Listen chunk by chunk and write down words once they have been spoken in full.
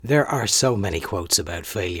There are so many quotes about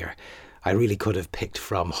failure. I really could have picked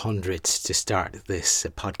from hundreds to start this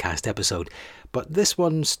podcast episode, but this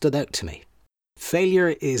one stood out to me.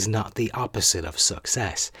 Failure is not the opposite of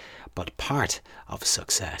success, but part of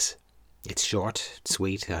success. It's short,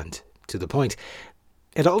 sweet, and to the point.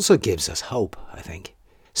 It also gives us hope, I think.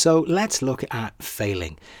 So let's look at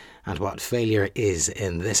failing and what failure is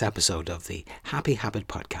in this episode of the Happy Habit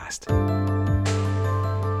Podcast.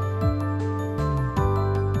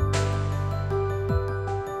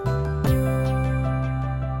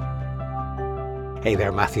 Hey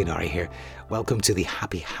there, Matthew Norrie here. Welcome to the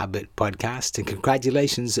Happy Habit Podcast and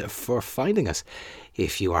congratulations for finding us.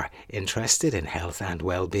 If you are interested in health and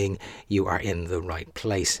well-being, you are in the right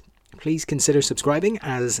place. Please consider subscribing,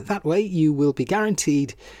 as that way you will be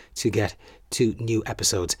guaranteed to get 2 new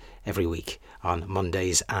episodes every week on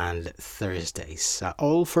Mondays and Thursdays,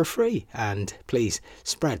 all for free. And please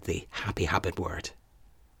spread the Happy Habit word.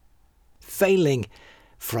 Failing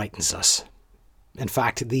frightens us. In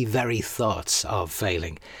fact, the very thoughts of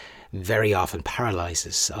failing very often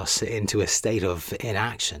paralyzes us into a state of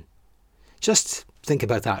inaction. Just think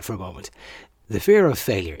about that for a moment. The fear of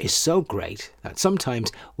failure is so great that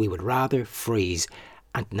sometimes we would rather freeze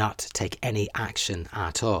and not take any action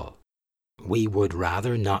at all. We would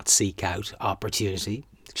rather not seek out opportunity,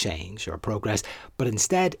 change or progress, but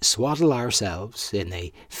instead swaddle ourselves in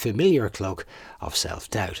a familiar cloak of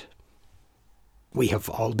self-doubt. We have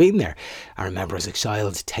all been there. I remember as a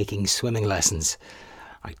child taking swimming lessons.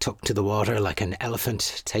 I took to the water like an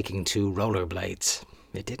elephant taking to rollerblades.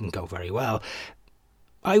 It didn't go very well.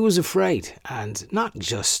 I was afraid, and not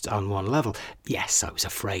just on one level. Yes, I was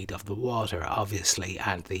afraid of the water, obviously,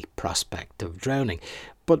 and the prospect of drowning.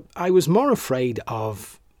 But I was more afraid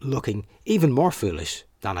of looking even more foolish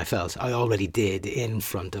than I felt I already did in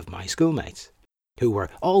front of my schoolmates, who were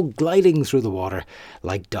all gliding through the water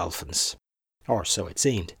like dolphins. Or so it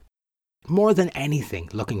seemed. More than anything,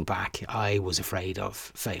 looking back, I was afraid of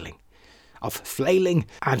failing. Of flailing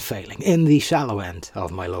and failing in the shallow end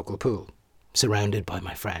of my local pool, surrounded by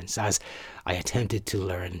my friends, as I attempted to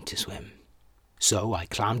learn to swim. So I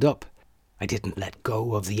climbed up. I didn't let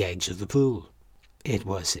go of the edge of the pool. It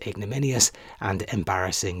was ignominious and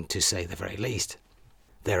embarrassing, to say the very least.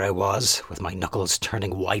 There I was, with my knuckles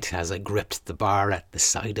turning white as I gripped the bar at the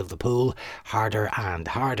side of the pool, harder and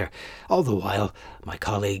harder, all the while my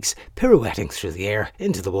colleagues pirouetting through the air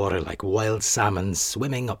into the water like wild salmon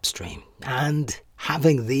swimming upstream, and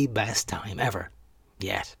having the best time ever.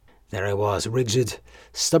 Yet, there I was, rigid,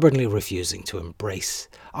 stubbornly refusing to embrace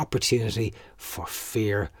opportunity for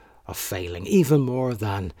fear of failing, even more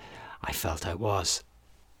than I felt I was.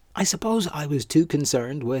 I suppose I was too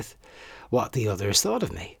concerned with what the others thought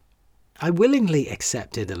of me. I willingly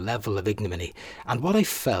accepted a level of ignominy, and what I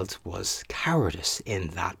felt was cowardice in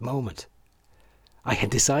that moment. I had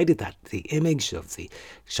decided that the image of the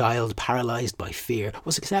child paralysed by fear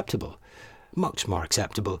was acceptable, much more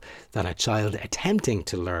acceptable than a child attempting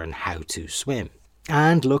to learn how to swim,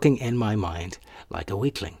 and looking in my mind like a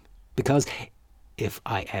weakling, because if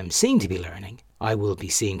I am seen to be learning, I will be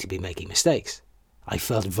seen to be making mistakes. I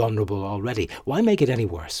felt vulnerable already. Why make it any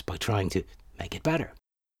worse by trying to make it better?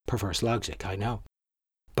 Perverse logic, I know.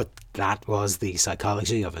 But that was the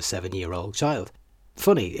psychology of a 7-year-old child.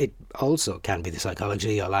 Funny, it also can be the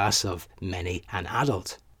psychology, alas, of many an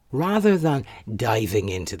adult. Rather than diving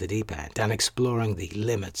into the deep end and exploring the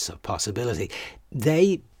limits of possibility,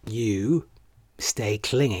 you stay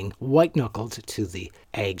clinging white-knuckled to the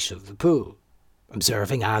edge of the pool,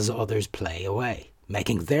 observing as others play away,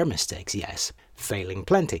 making their mistakes, yes, failing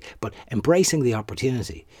plenty, but embracing the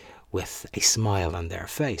opportunity with a smile on their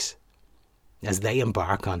face. As they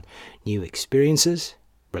embark on new experiences,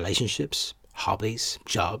 relationships, hobbies,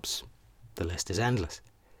 jobs, the list is endless.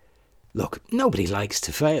 Look, nobody likes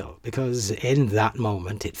to fail, because in that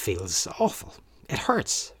moment it feels awful. It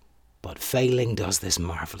hurts. But failing does this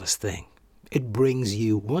marvellous thing. It brings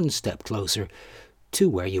you one step closer to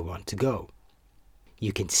where you want to go.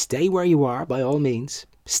 You can stay where you are by all means,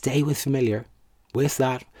 stay with familiar, with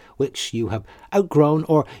that which you have outgrown,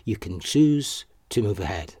 or you can choose to move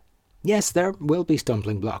ahead. Yes, there will be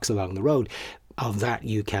stumbling blocks along the road. Of that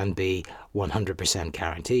you can be 100%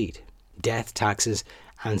 guaranteed. Death, taxes,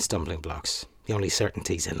 and stumbling blocks, the only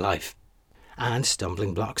certainties in life. And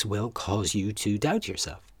stumbling blocks will cause you to doubt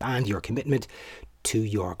yourself and your commitment to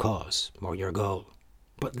your cause or your goal.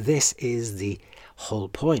 But this is the whole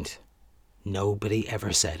point. Nobody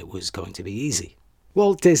ever said it was going to be easy.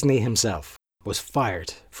 Walt Disney himself was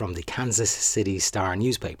fired from the Kansas City Star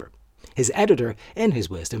newspaper. His editor, in his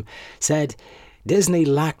wisdom, said Disney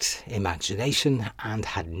lacked imagination and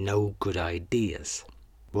had no good ideas.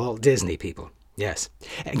 Walt Disney, people. Yes.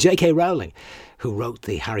 J.K. Rowling, who wrote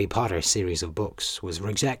the Harry Potter series of books, was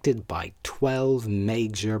rejected by 12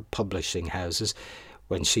 major publishing houses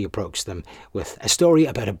when she approached them with a story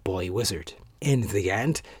about a boy wizard. In the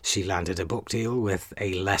end, she landed a book deal with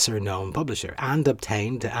a lesser-known publisher and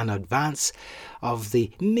obtained an advance of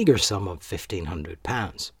the meagre sum of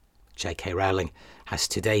 £1,500. J.K. Rowling has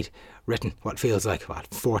to date written what feels like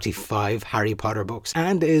 45 Harry Potter books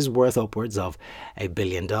and is worth upwards of $1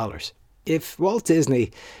 billion. If Walt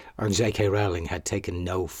Disney or J.K. Rowling had taken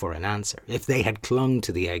no for an answer, if they had clung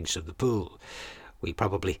to the edge of the pool, we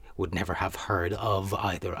probably would never have heard of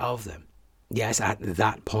either of them. Yes, at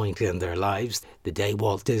that point in their lives, the day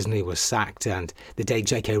Walt Disney was sacked and the day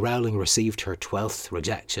J.K. Rowling received her 12th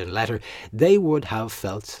rejection letter, they would have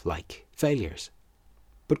felt like failures.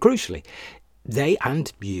 But crucially, they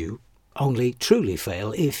and you only truly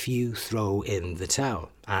fail if you throw in the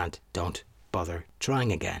towel and don't bother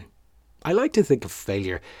trying again. I like to think of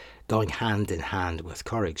failure going hand in hand with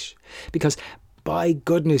courage, because by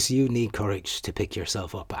goodness you need courage to pick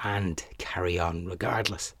yourself up and carry on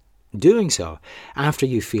regardless. Doing so after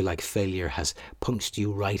you feel like failure has punched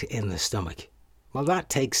you right in the stomach, well, that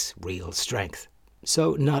takes real strength.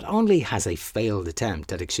 So not only has a failed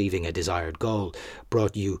attempt at achieving a desired goal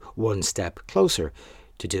brought you one step closer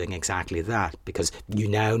to doing exactly that, because you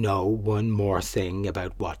now know one more thing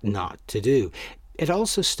about what not to do, it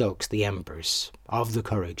also stokes the embers of the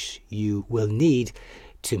courage you will need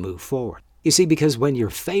to move forward. You see, because when you're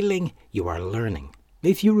failing, you are learning.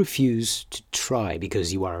 If you refuse to try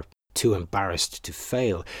because you are too embarrassed to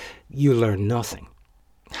fail, you learn nothing.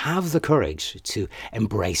 Have the courage to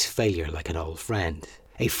embrace failure like an old friend,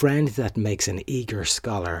 a friend that makes an eager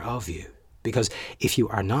scholar of you. Because if you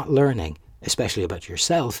are not learning, especially about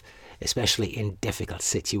yourself, especially in difficult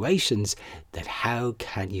situations, then how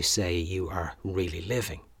can you say you are really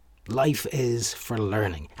living? Life is for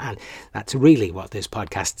learning, and that's really what this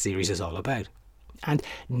podcast series is all about. And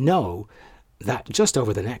know that just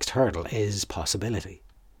over the next hurdle is possibility.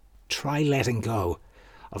 Try letting go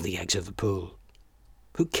of the edge of the pool.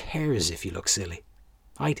 Who cares if you look silly?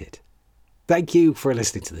 I did. Thank you for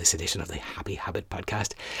listening to this edition of the Happy Habit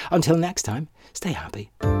Podcast. Until next time, stay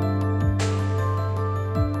happy.